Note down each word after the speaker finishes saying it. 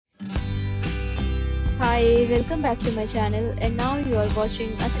Hi, welcome back to my channel, and now you are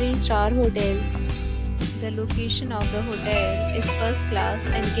watching a 3-star hotel. The location of the hotel is first class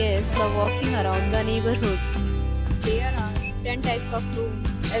and guests love walking around the neighborhood. There are 10 types of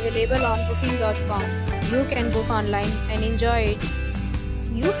rooms available on booking.com. You can book online and enjoy it.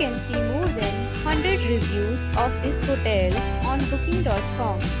 You can see more than 100 reviews of this hotel on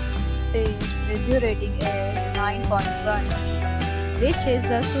booking.com. Its review rating is 9.1, which is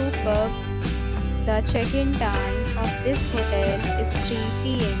a superb. The check-in time of this hotel is 3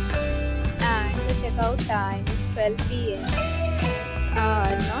 p.m. and the check-out time is 12 p.m. Pets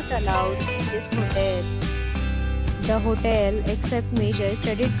are not allowed in this hotel. The hotel accepts major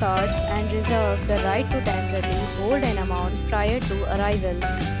credit cards and reserves the right to temporarily hold an amount prior to arrival.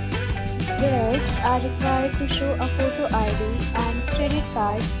 Guests are required to show a photo ID and credit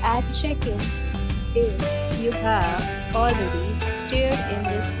card at check-in. If you have already stayed in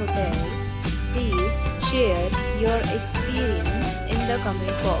this hotel, please share your experience in the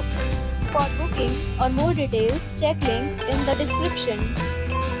comment box. For booking or more details, check link in the description.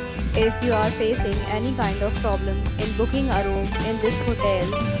 If you are facing any kind of problem in booking a room in this hotel,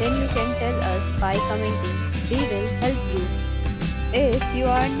 then you can tell us by commenting. We will help you. If you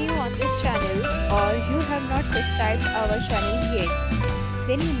are new on this channel or you have not subscribed our channel yet,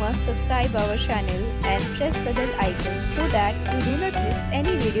 then you must subscribe our channel and press the bell icon so that you do not miss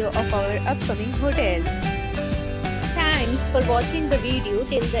any video of our upcoming hotel. Thanks for watching the video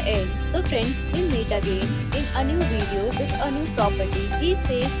till the end. So friends, we'll meet again in a new video with a new property. Be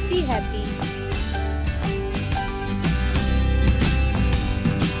safe, be happy.